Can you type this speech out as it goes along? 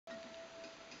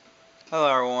Hello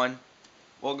everyone,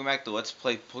 welcome back to Let's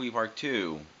Play PokePark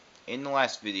 2. In the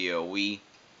last video, we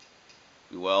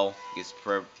prepare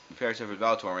ourselves for the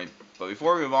battle tournament. But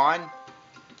before we move on,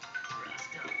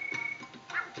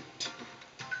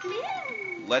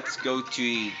 let's go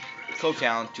to Cove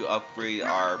Town to upgrade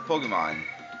our Pokemon,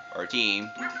 our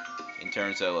team, in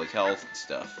terms of like health and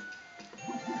stuff.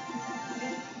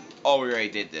 Oh, we already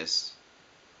did this.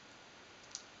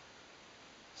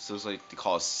 So it's like the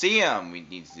Coliseum we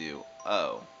need to do.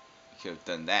 Oh, we could have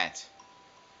done that.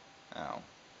 Oh.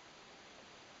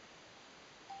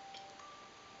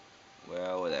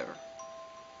 Well, whatever.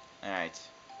 Alright.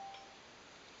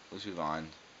 Let's move on.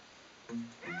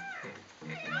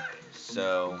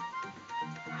 So,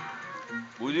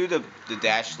 we'll do the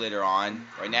dash later on.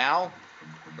 Right now,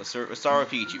 let's start with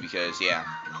Pikachu because, yeah.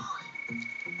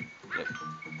 Yep.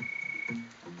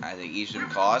 I think each of them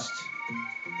cost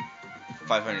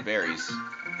 500 berries.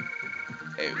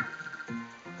 Oh.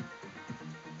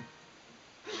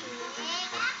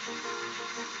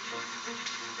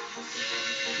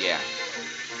 Yeah.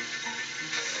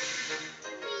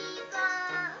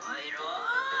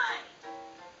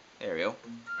 There we go.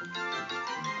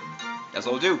 That's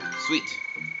what we'll do. Sweet.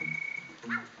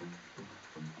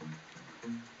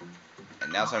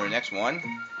 And now it's time for the next one.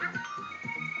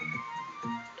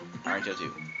 Iron Tail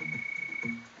 2.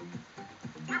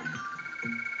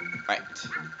 Right.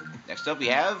 Next up we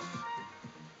have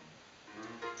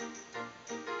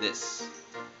this.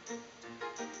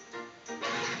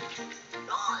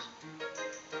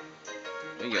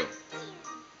 There we go.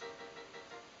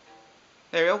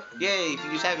 There we go. Yay,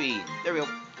 Pikachu's happy. There we go.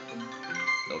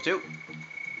 Level 2.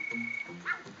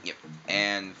 Yep.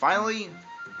 And finally,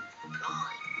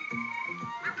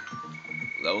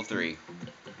 level 3.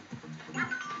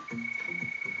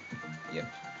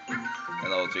 Yep.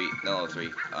 And level 3. No, level 3.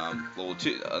 Level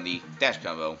 2 on the dash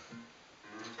combo.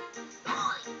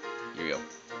 Here we go.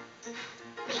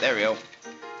 There we go.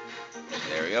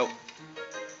 There we go.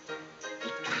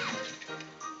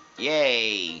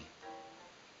 Yay!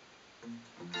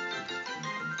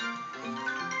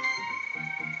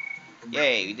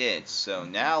 Yay, we did. So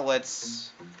now let's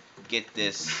get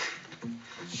this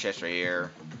chest right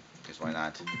here. Because why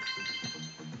not?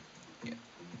 Yeah.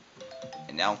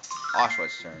 And now,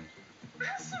 Oshaw's turn.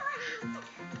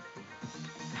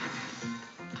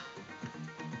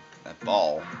 That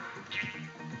ball.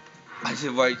 I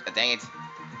did right. Dang it.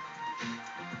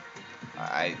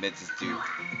 I meant to do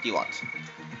D-Lot.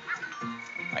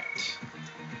 Right.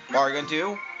 What we're going to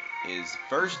do is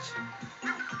first.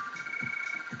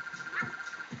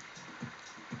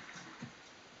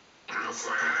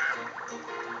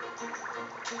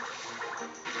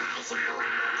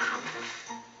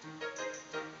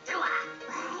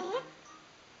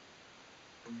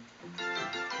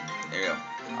 There you go.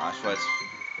 Oshaw's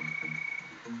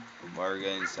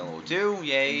Morgan's level 2.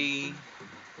 Yay.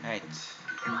 Alright.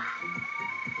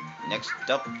 Next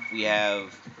up we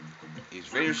have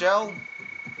is Raider Shell.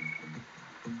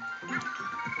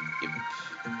 Yep.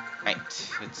 Right,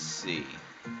 let's see.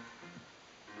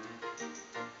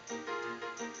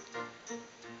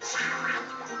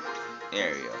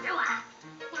 There we go.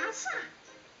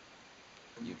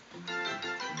 Yep.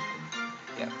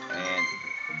 Yep, and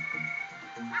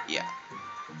yeah.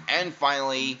 And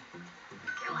finally,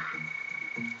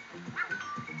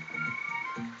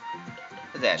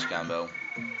 the dash combo.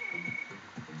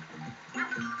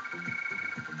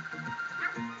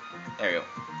 There we go.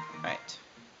 Right.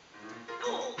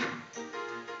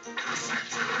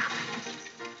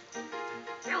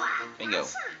 Bingo.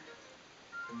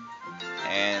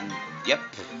 And yep.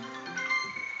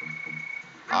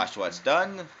 Oshaw's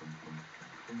done.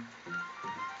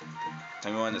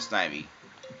 Time to go on the Snivy.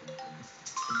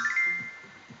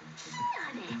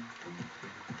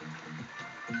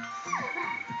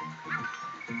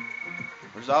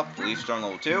 First off, Leaf Storm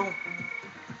level 2.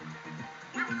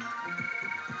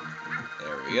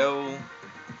 There we go.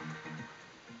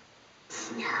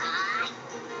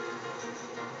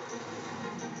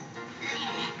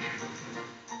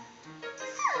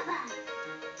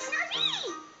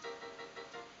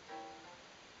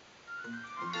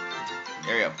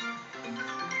 There we go.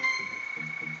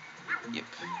 Yep.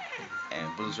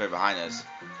 And Blizzle's right behind us.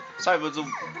 Sorry, Blizzle.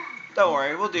 Don't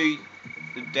worry, we'll do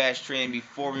the dash train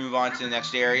before we move on to the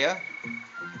next area.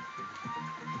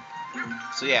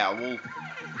 So yeah,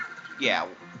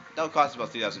 that'll cost about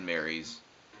 3,000 berries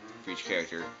for each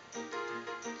character.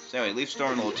 So anyway, Leaf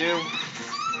Storm level 2.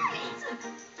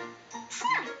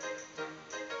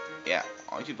 Yeah,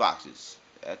 only 2 boxes.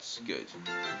 That's good.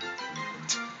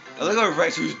 I look over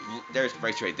Bryce, there's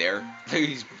Bryce right there.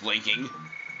 He's blinking.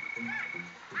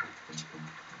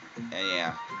 And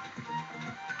yeah.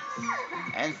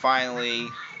 And finally,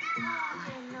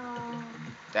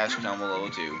 Dash Combo level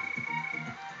 2.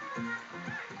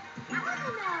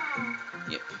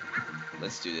 Yep.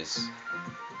 Let's do this.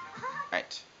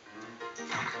 Alright.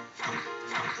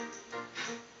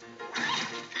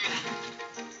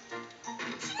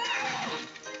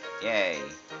 Yay.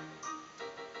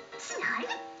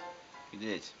 We did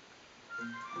it.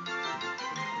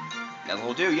 Now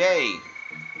level 2, yay!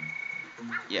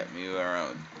 Yep, we do our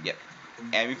own. Yep.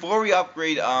 And before we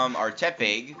upgrade our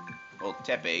Tepig, well,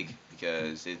 Tepig,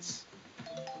 because it's,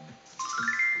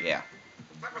 yeah.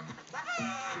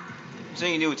 So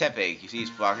you can do with Tepig. You see these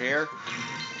block here?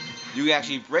 You can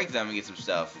actually break them and get some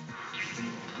stuff.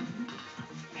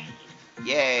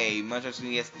 Yay! Munchak's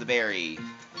gonna get the berry.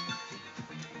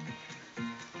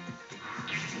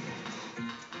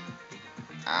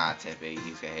 Ah, Tepig,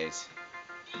 he's got hit.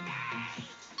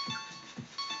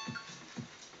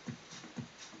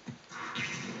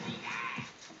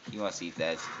 He wants to eat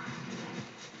that.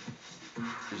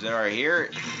 There's another right here,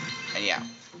 and yeah,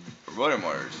 rotor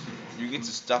motors. You get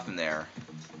some stuff in there.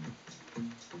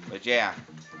 But yeah,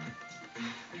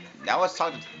 now let's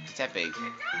talk to Tepig.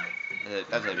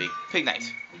 That's a big pig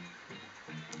night.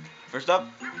 First up,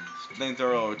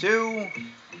 flamethrower 2.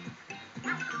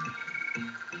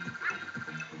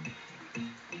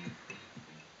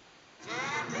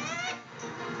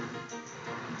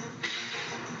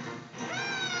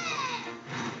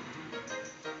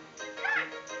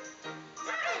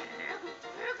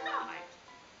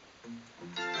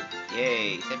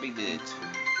 Yay, Tepig did it.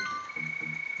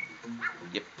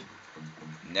 Yep.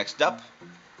 Next up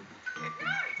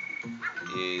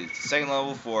is the second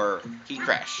level for Heat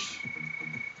Crash.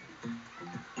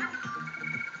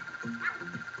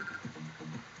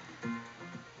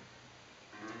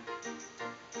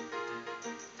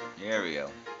 There we go.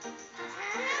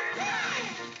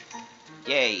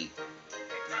 Yay!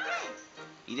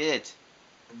 He did it.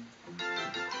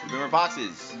 Remember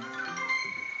boxes.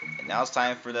 And now it's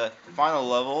time for the final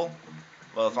level.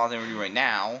 Well, the final thing we're doing right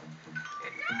now.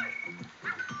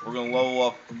 We're gonna level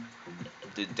up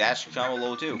the Dash Combo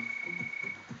level 2.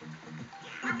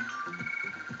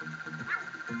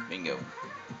 Bingo.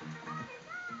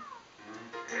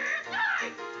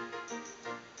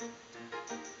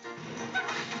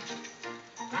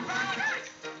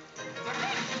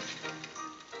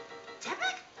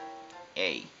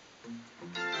 Hey.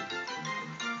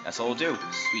 That's level 2.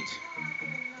 Sweet.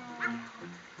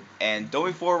 And don't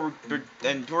before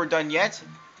we're done yet,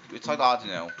 let's talk to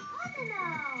Autono.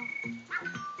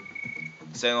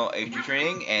 Sentinel HP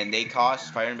training, and they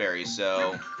cost 500 berries,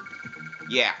 so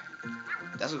yeah.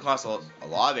 That's gonna cost a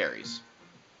lot of berries.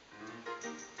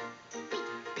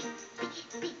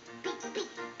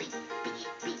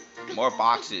 More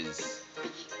boxes.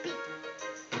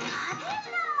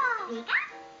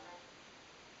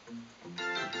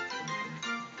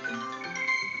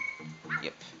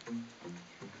 Yep.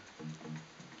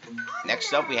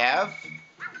 Next up we have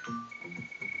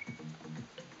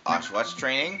Oshawott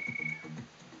training.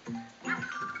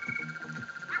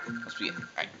 Let's begin.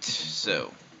 Alright,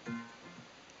 so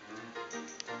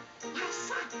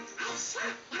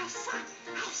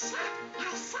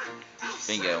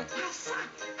bingo.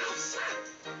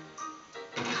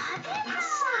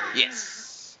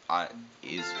 Yes.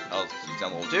 Is she's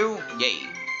on level 2. Yay.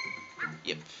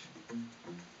 Yep.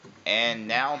 And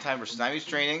now time for Snively's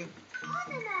training.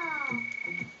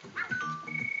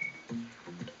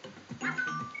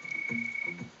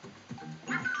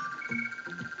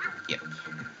 Yep.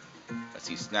 Let's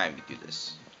see Snivy do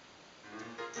this.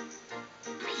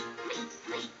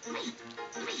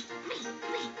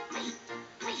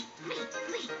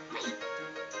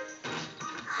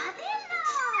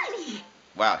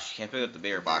 Wow, she can't pick up the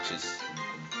bigger boxes.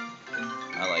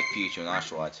 Unlike Pikachu and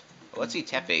Oshawott. Well, let's see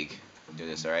Tepig do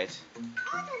this, alright?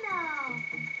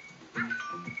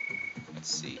 Let's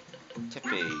see.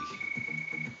 Tepig.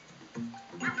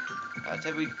 How's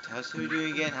Tepig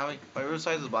doing again? What are the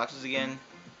size of the boxes again?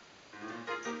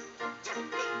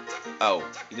 Oh,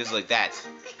 he does it like that.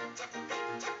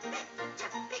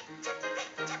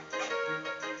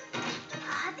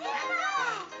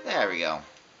 There we go.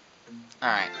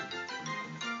 Alright.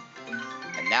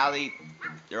 And now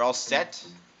they're all set.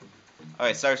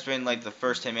 Alright, so I spent like the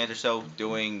first 10 minutes or so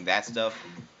doing that stuff.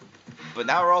 But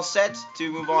now we're all set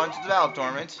to move on to the battle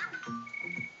tournament.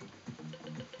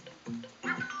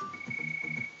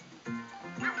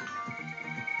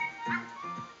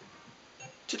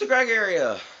 To the Greg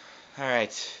area.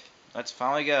 Alright, let's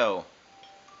finally go.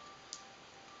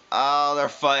 Oh, they're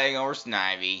fighting over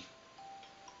Snivy.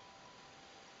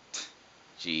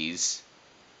 Jeez.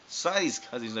 Some of these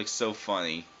cutscenes look so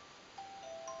funny.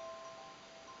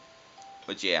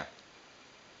 But yeah.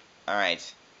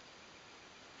 Alright.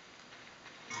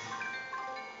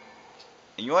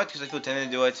 And you know what? Because I feel tempted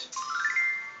to do it.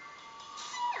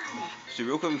 So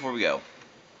real quick before we go.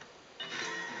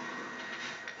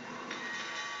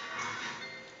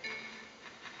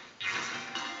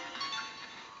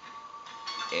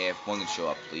 If one can show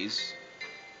up, please.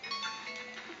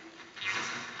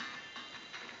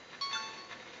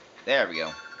 There we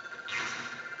go.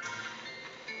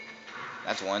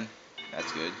 That's one.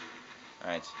 That's good.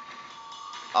 Alright.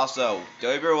 Also,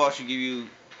 Delibero will actually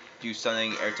do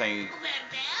something every time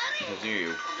he comes near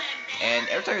you. And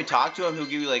every time you talk to him, he'll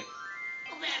give you like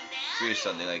free or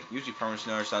something, like usually permanent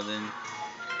snow or something.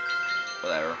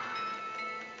 Whatever.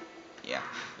 Yeah.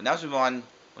 But now let's move on.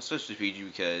 Let's switch to Pikachu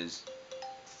because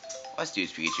let's do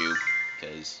Pikachu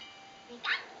because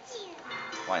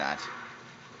why not?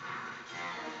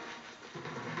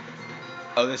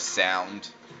 Oh, this sound.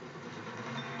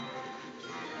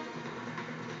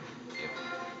 Yep.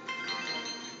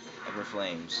 Ever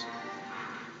flames.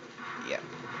 Yep.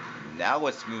 Now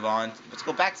let's move on. Let's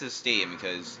go back to the stadium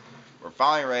because we're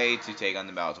finally ready to take on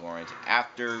the battle tournament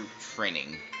after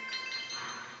training.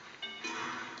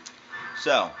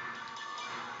 So,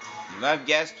 you might have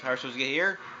guessed how we're supposed to get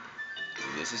here.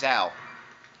 This is how.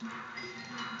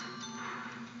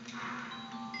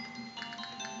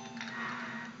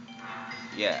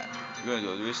 Yeah, we're gonna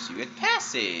go through a secret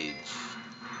passage.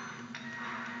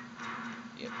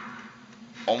 Yep.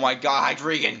 Oh my God,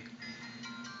 Hydregion!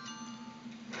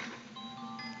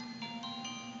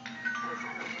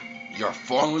 You're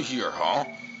finally here, huh?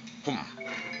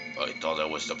 I thought I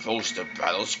was supposed to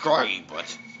battle Scraggy,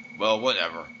 but, well,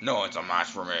 whatever. No one's a match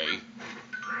for me.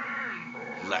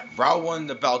 Let round 1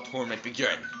 the battle tournament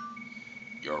begin.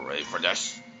 You're ready for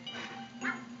this?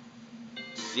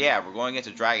 So, yeah, we're going against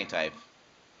a dragon type.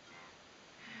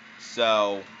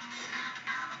 So,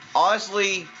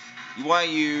 honestly, you want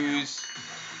to use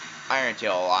Iron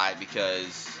Tail a lot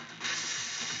because,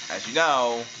 as you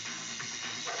know,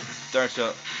 Third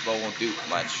Bow won't do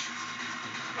much.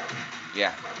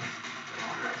 Yeah.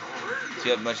 See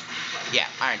how much? Yeah,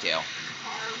 Iron Tail.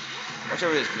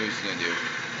 Whatever this move is gonna do.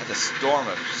 That's a storm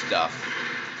of stuff.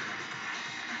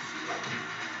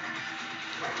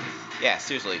 Yeah,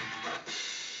 seriously.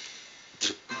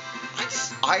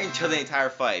 Iron Tail the entire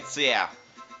fight. So yeah,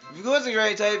 if you go with the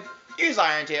Dragon type, use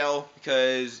Iron Tail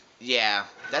because yeah,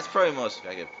 that's probably most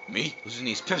effective. Me losing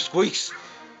these pipsqueaks.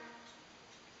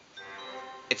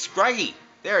 It's Scraggy.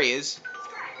 There he is.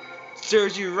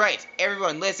 Serves you right.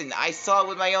 Everyone, listen. I saw it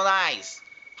with my own eyes.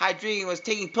 Hydregion was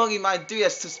taking Pokemon through a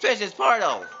suspicious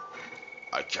portal.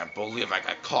 I can't believe I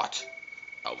got caught.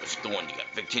 I was going to get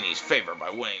Victini's favor by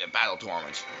winning the battle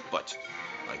tournament, but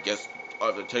I guess I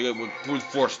have to take it with brute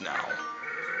force now.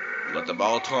 Let the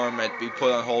battle tournament be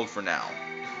put on hold for now.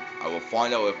 I will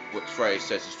find out if what Trey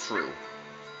says is true.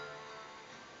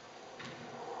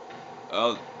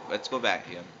 Oh, let's go back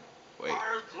again. Wait.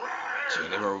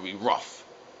 Today will be rough.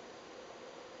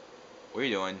 What are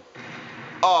you doing?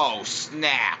 Oh,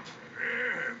 snap!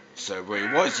 So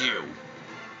where was you?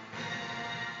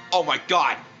 Oh my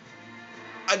God!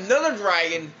 Another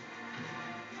dragon!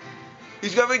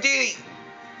 He's got Victini!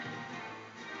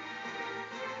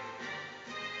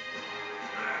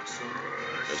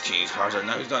 Victini's powers are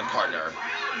now he's done, partner.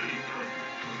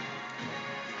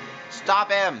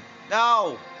 Stop him!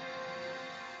 No!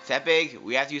 Is that big?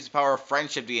 We have to use the power of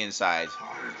friendship to get inside.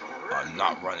 I'm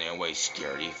not running away,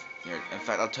 Scaredy. In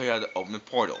fact, I'll tell you how to open the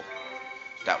portal.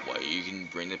 That way you can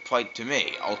bring the fight to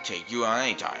me. I'll take you on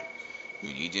anytime.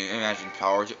 You need to imagine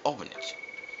power to open it.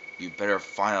 You better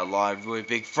find a lot of really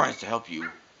big friends to help you.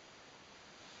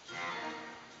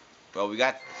 Well, we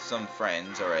got some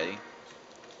friends already.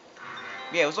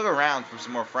 Yeah, let's look around for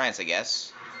some more friends, I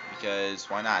guess. Because,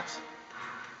 why not?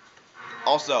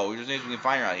 Also, there's things we can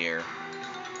find around here.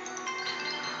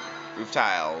 Roof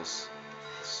tiles.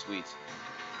 Sweet.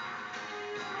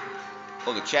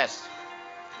 Look, a chest.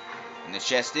 And the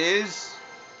chest is...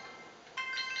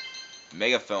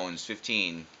 Megaphones,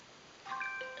 15.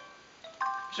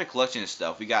 There's a collection of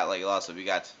stuff. We got, like, a lot of stuff. We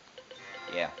got...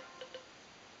 Yeah.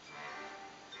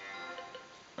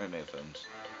 Where are megaphones?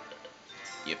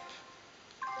 Yep.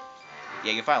 Yeah,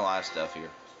 you can find a lot of stuff here.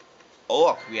 Oh,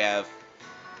 look, we have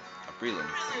a prelim.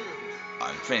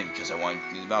 I'm training because I want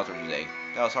to do the battle tournament today.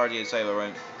 That was hard to decide by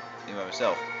running by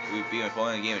myself. Will we be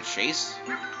playing a game of chase?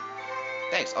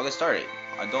 Thanks, I'll get started.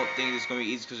 I don't think it's going to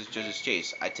be easy because it's just a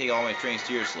chase. I take all my training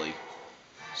seriously.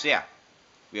 So yeah,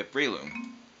 we have Breloom.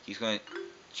 He's going to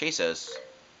chase us.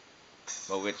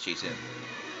 Well, we have to chase him.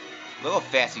 Look how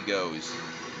fast he goes.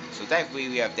 So thankfully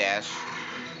we have dash.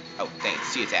 Oh, dang it,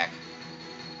 C attack.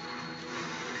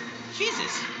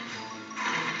 Jesus.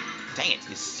 Dang it,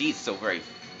 his C is so very...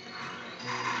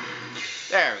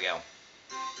 There we go.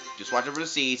 Just watch over the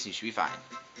C's and you should be fine.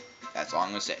 That's all I'm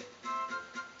going to say.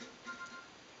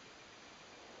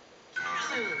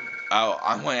 Oh,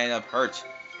 I'm going to end up hurt.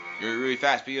 You're really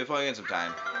fast, but you have to play again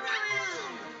sometime.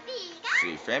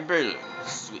 See, friend Balloon.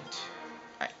 Sweet.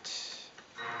 Alright.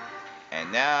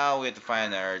 And now we have to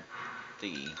find our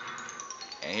thingy.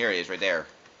 And here it is, right there.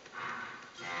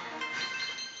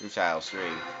 Roof tiles 3.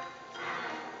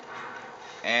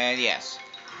 And yes,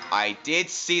 I did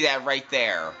see that right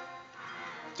there.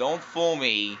 Don't fool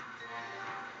me.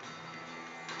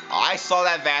 I saw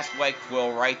that vast white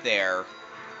quill right there.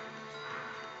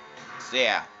 So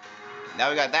yeah, now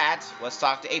we got that. Let's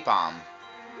talk to Apom.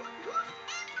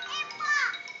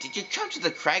 Did you come to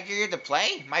the crag area to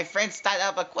play? My friend started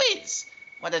up a quiz.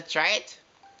 Want to try it?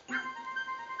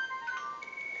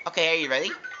 Okay, are you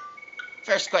ready?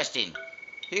 First question.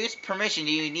 Whose permission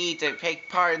do you need to take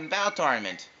part in the battle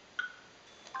tournament?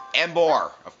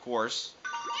 Embor, of course.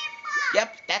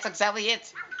 Yep, that's exactly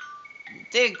it.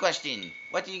 Second question.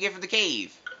 What did you get from the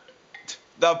cave?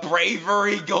 The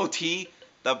bravery goatee.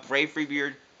 The bravery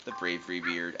beard. The bravery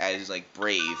beard. As like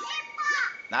brave.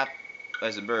 Not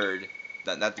as a bird.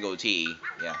 Not the goatee.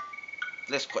 Yeah.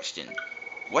 Next question.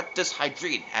 What does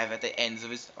Hydregion have at the ends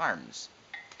of his arms?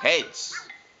 Heads.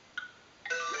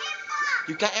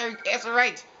 You got every answer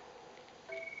right.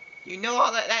 You know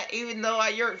all that even though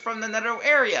you're from another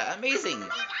area. Amazing.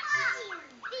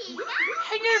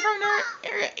 How you from another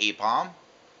area, Apom?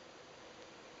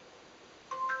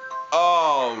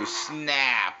 Oh,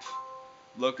 snap.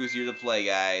 Look who's here to play,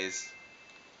 guys.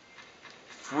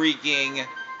 Freaking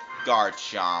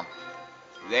Garchomp.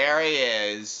 There he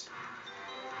is.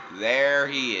 There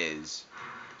he is.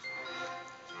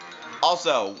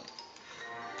 Also,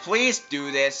 please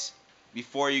do this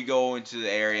before you go into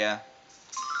the area.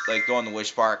 Like, go on the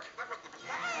Wish Park.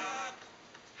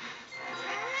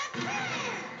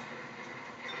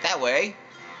 That way,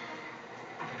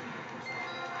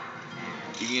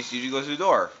 you can just usually go through the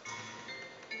door.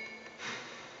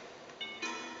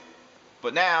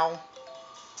 But now,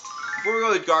 before we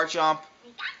go to Garchomp,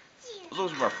 let's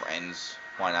look for our friends.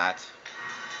 Why not?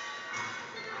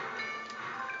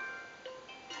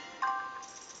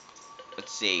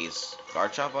 Let's see, is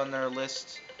Garchomp on their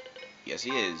list? Yes,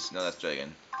 he is. No, that's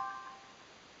Dragon.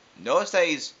 Notice that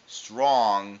he's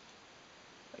strong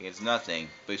against nothing,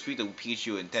 but he's weak to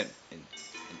Pichu and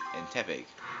Tepig.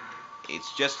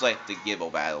 It's just like the Gibble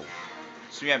battle.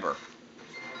 So remember,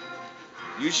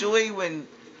 usually when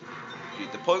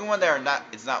the Pokemon that are not,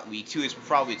 it's not weak to, it's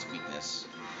probably its weakness.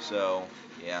 So,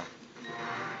 yeah.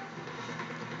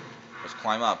 Let's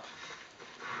climb up.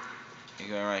 You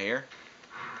going right here?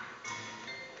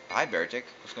 Hi, Beartic.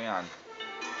 What's going on?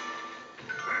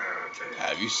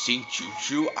 Have you seen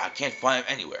Choo-Choo? I can't find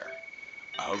him anywhere.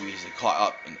 I hope he's caught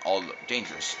up in all the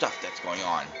dangerous stuff that's going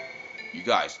on. You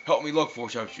guys, help me look for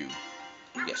Choo-Choo.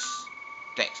 Yes.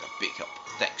 Thanks, a big help.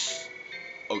 Thanks.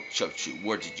 Oh, Choo-Choo,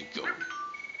 where did you go?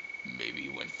 Maybe he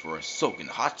went for a soak in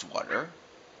hot water.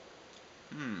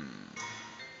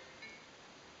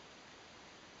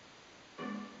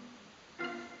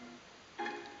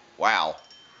 Wow.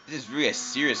 This is really a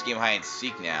serious game of hide and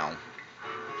seek now.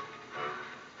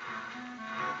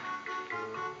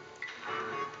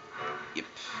 Yep.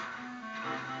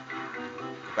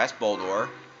 That's Boldor.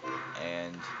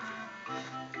 And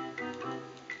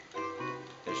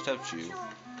there's Choo-Choo.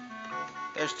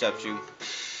 There's Choo-Choo.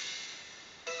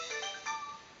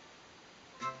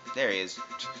 There he is.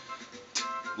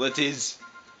 With his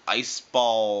ice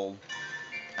ball.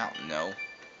 I don't know.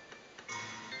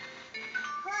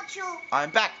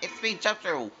 I'm back. It's me,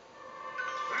 Choo-Choo.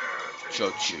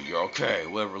 Choo-Choo, you're okay.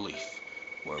 What a relief.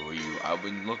 Where were you? I've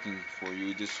been looking for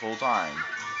you this whole time.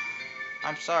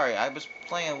 I'm sorry. I was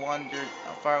playing and wandered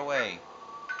far away.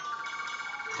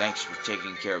 Thanks for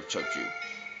taking care of Choo-Choo.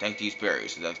 Thank these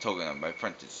berries as a token of my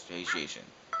appreciation.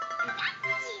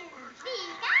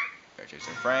 Beartic's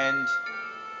our friend.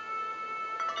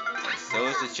 And so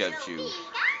is the Choo-Choo.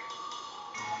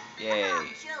 Yay.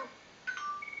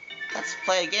 Let's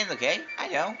play again, okay? I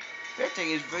know.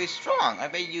 Beartic is very strong. I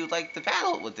bet you'd like to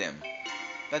battle with him.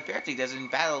 But Beartic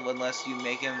doesn't battle unless you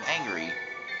make him angry.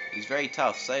 He's very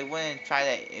tough, so I wouldn't try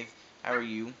that if I were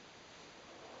you.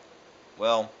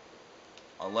 Well,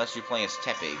 unless you're playing as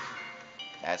Tepig.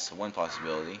 That's one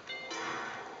possibility.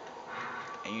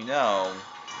 And you know,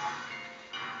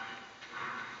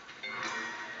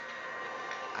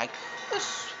 I could have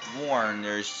sworn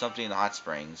there's something in the hot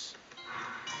springs.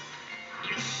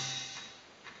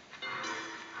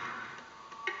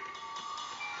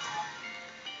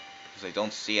 because I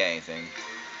don't see anything.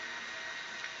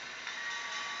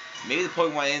 Maybe the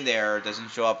Pokemon in there doesn't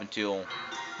show up until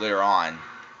later on.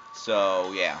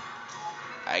 So, yeah.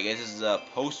 I guess this is a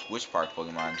post-Wish Park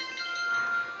Pokemon.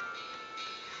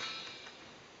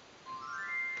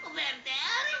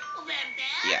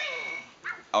 Yeah.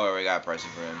 Oh, we already got a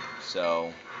present for him.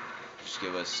 So, just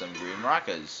give us some green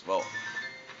maracas. Well,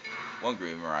 one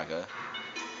green maraca.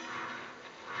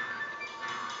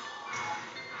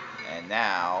 And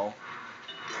now,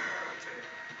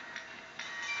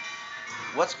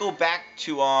 let's go back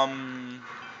to,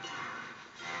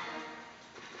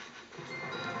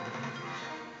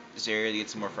 this area to get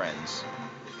some more friends.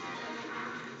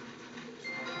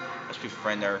 Let's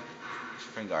befriend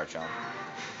Garchomp.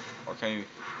 Or can we...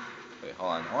 Wait,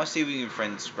 hold on. I want to see if we can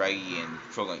befriend Scraggy and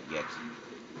Croagunk yet.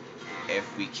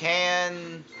 If we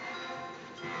can...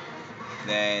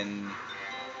 Then...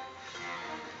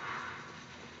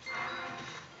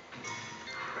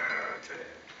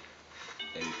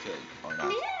 Then we could. Or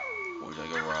not. Or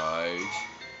like a ride.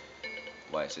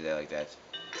 Why I say that like that?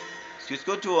 So let's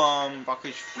go to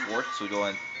Rockridge Fort. So we go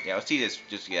on. Yeah, let's see this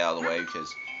just to get out of the way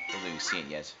because I don't think we've seen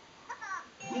it yet.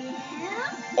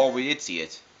 Oh, we did see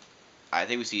it. I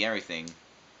think we see everything.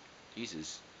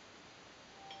 Jesus.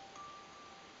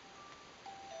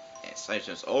 And Snipe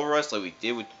jumps over us like we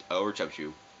did with over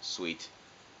Chubchoo. Sweet.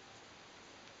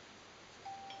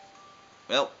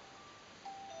 Well,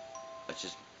 let's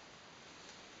just.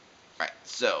 Right.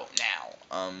 So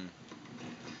now,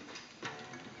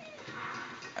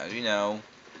 as we know,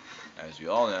 as we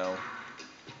all know,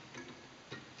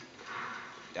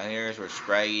 down here is where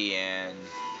Scraggy and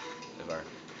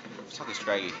let's talk to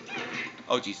Scraggy.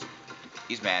 Oh jeez,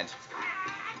 he's mad.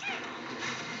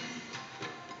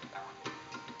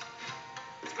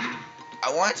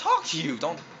 I want to talk to you.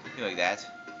 Don't be like that.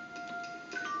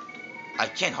 I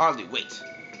can't hardly wait.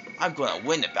 I'm gonna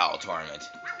win the battle tournament.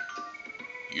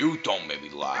 You don't make me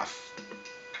laugh.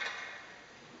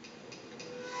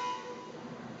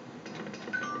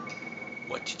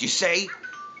 What did you say?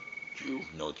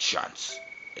 You've no chance.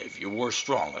 If you were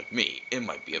strong like me, it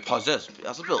might be a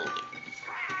possibility.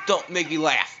 Don't make me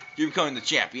laugh. You're becoming the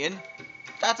champion.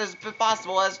 That's as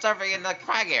possible as surfing in the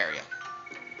crag area.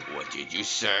 What did you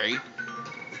say?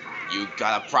 You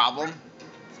got a problem?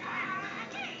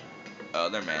 Oh,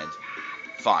 they're mad.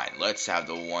 Fine, let's have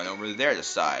the one over there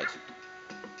decide.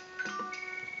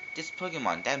 This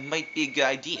Pokemon, that might be a good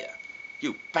idea.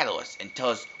 You battle us and tell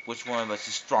us which one of us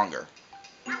is stronger.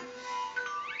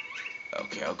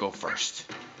 Okay, I'll go first.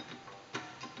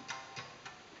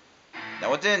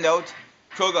 Now, within a note,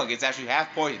 Croagunk is actually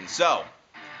half poison, so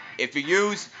if you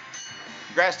use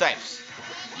grass types,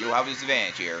 you'll have a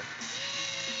disadvantage here.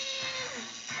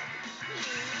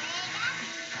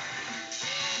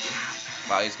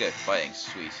 Wow, he's good. Fighting.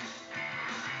 Sweet.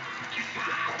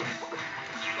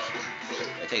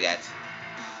 I'll take that.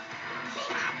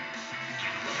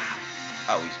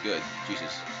 Oh, he's good.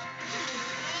 Jesus.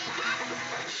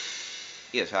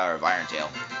 He has power of Iron Tail.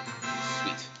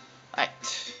 Sweet.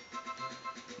 Alright.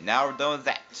 Now we're done with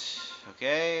that.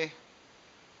 Okay.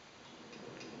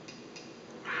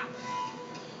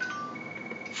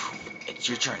 It's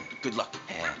your turn. Good luck.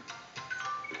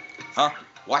 Huh?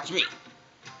 Watch me.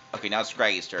 Okay, now it's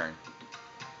Scraggy's turn.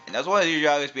 And that's one of your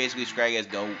jobs. Basically, Scraggy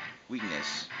has no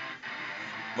weakness.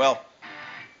 Well,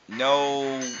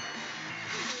 no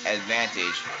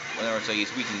advantage. Whenever so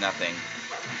he's weak to nothing.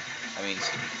 I mean,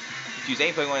 if you use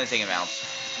any Pokemon in the same amounts.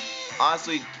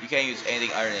 Honestly, you can't use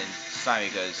anything other than Slime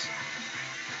because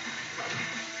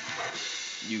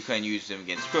you couldn't use them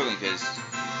against Croagunk because,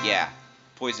 yeah,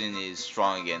 poison is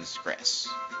strong against grass.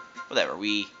 Whatever,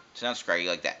 we turn Scraggy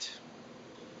like that.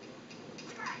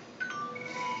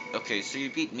 Okay, so you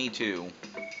beat me too.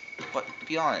 But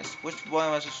be honest, which one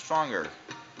of us is stronger?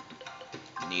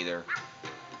 Neither.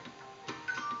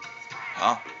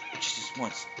 Huh? Just this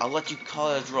once. I'll let you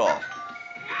call it a draw.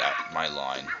 That's my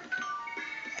line.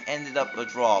 Ended up a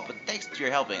draw, but thanks to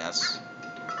your helping us.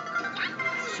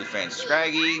 So friend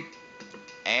Scraggy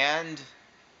and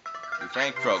your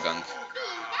friend Croagunk.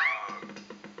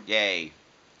 Yay.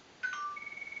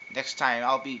 Next time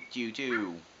I'll beat you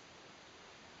too.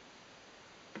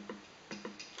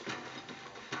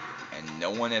 And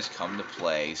no one has come to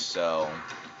play, so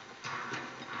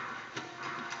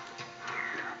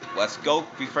let's go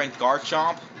befriend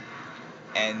Garchomp,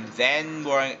 and then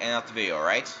we're gonna end up the video,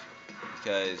 right?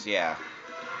 Because, yeah.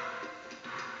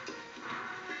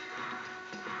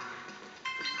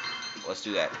 Let's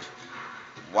do that.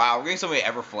 Wow, we're getting so many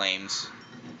Everflames.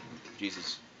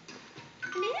 Jesus.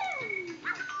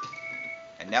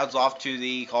 And now it's off to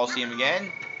the Coliseum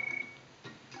again.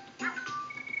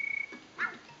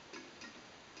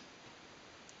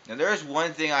 Now there's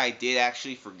one thing I did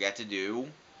actually forget to do,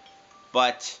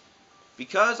 but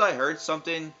because I heard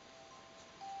something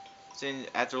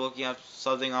after looking up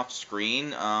something off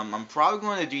screen, I'm probably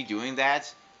going to be doing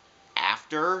that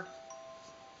after,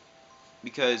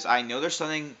 because I know there's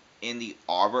something in the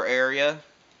Arbor area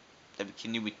that we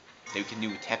can do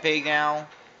with Tepe now.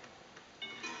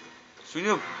 So we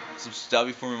need some stuff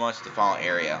before we move on to the final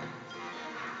area.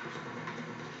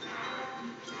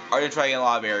 I'm gonna try to get a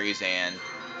lot of areas and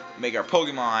make our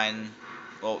Pokemon,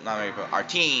 well, not maybe our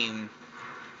team,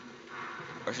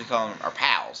 or should we call them our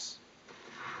pals,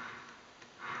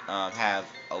 have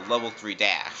a level 3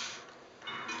 dash.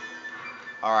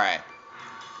 Alright.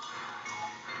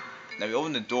 Now we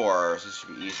open the door, so this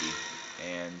should be easy.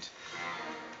 And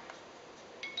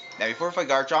now before we fight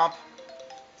Garchomp,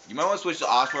 you might want to switch to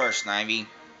Oshawott or Snivy.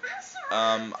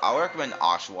 I would recommend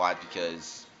Oshawott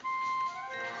because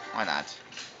why not?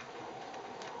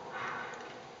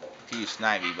 Could use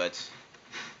Snivy, but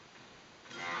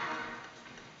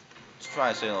let's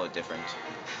try something a little different.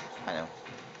 I know.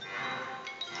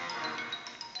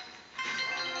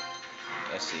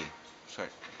 Let's see.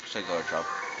 Let's try Garchomp.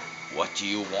 What do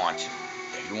you want?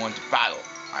 If you want to battle,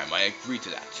 I might agree to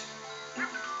that.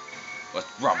 Let's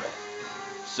rumble.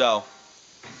 So,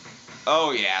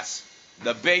 oh yes,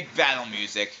 the big battle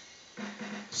music.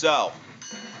 So,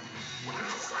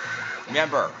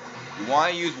 remember, you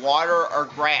want to use water or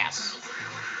grass.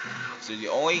 So the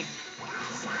only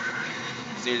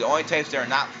types that are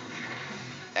not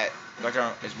that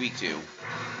Garchomp is weak to,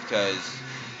 because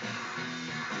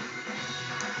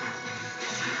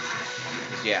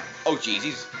yeah. Oh jeez,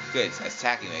 he's good at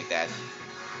attacking like that.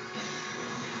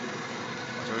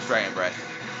 Watch over Dragon Breath.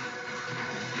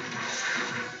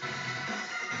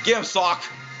 Get him, Sock!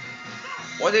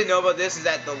 One thing to know about this is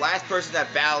that the last person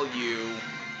that battle you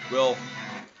will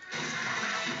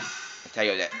tell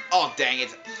you that. Oh dang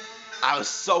it! I was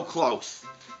so close.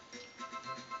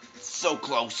 So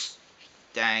close.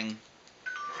 Dang.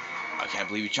 I can't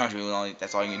believe you charged me when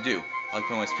that's all you can do. I like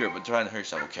putting my spirit, but try not to hurt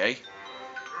yourself, okay?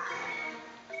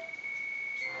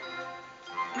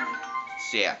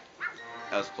 So yeah.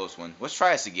 That was a close one. Let's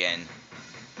try this again.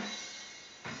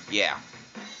 Yeah.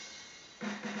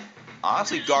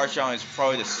 Honestly, Garchomp is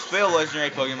probably the still legendary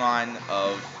Pokemon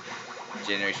of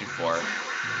Generation 4.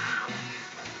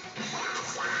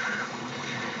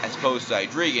 As opposed to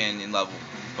Hydregion in level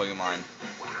Pokemon.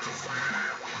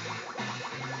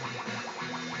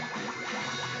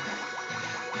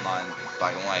 On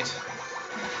Black and White.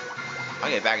 I'll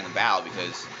get back in the battle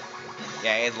because,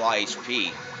 yeah, he has a lot of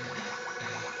HP.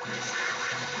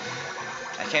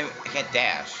 I can't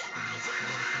dash.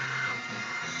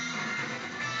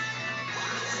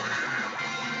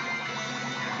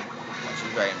 Watch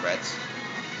your Dragon Breaths.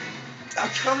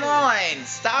 Oh, come on!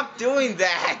 Stop doing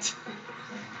that!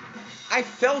 I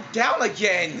fell down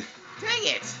again! Dang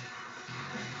it!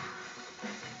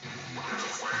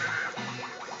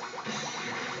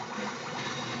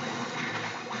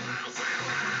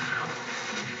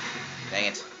 Dang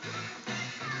it.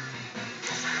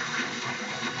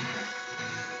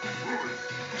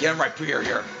 Get him right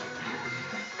here.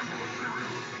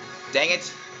 Dang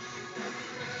it.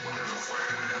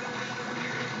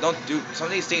 Some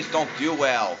of these things don't do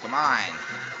well. Come on.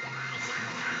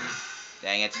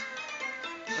 Dang it.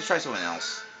 Let's try someone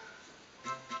else.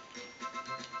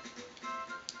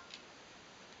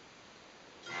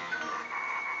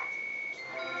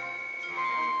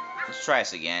 Let's try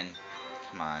this again.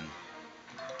 Come on.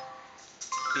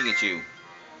 Pikachu.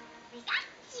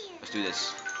 Let's do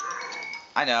this.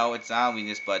 I know, it's not a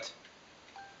weakness, but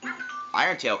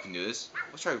Iron Tail can do this.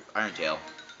 Let's try Iron Tail.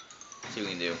 See what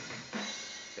we can do.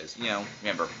 Because, you know,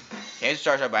 remember, can't use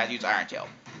Charge Up, but I have to use Iron Tail.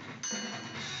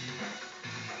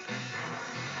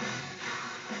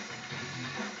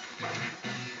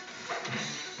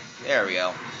 There we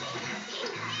go.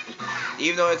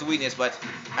 Even though it's a weakness, but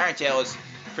Iron Tail is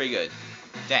pretty good.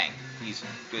 Dang, he's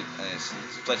good on his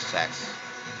flesh attacks.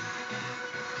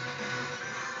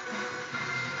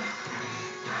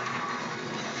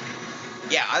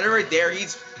 Yeah, under right there,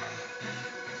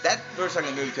 that bird's not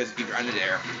gonna move because you're under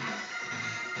there.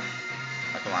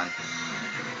 Oh, come on.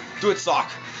 Do it,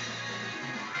 Sock!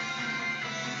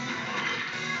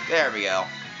 There we go.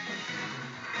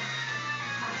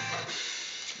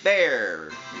 There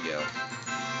we go.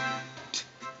 Did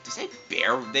I say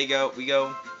bear we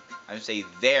go? I would say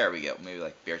there we go. Maybe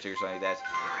like bear tick or something like that.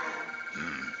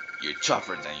 You're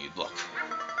tougher than you look.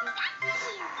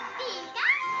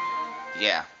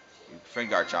 Yeah. Friend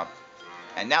Garchomp.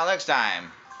 And now next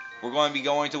time, we're going to be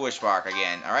going to PokePark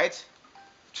again, alright?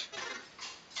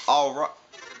 Alright,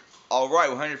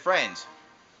 100 friends.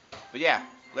 But yeah,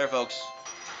 later, folks.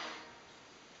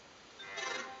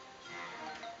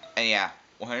 And yeah,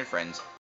 100 friends.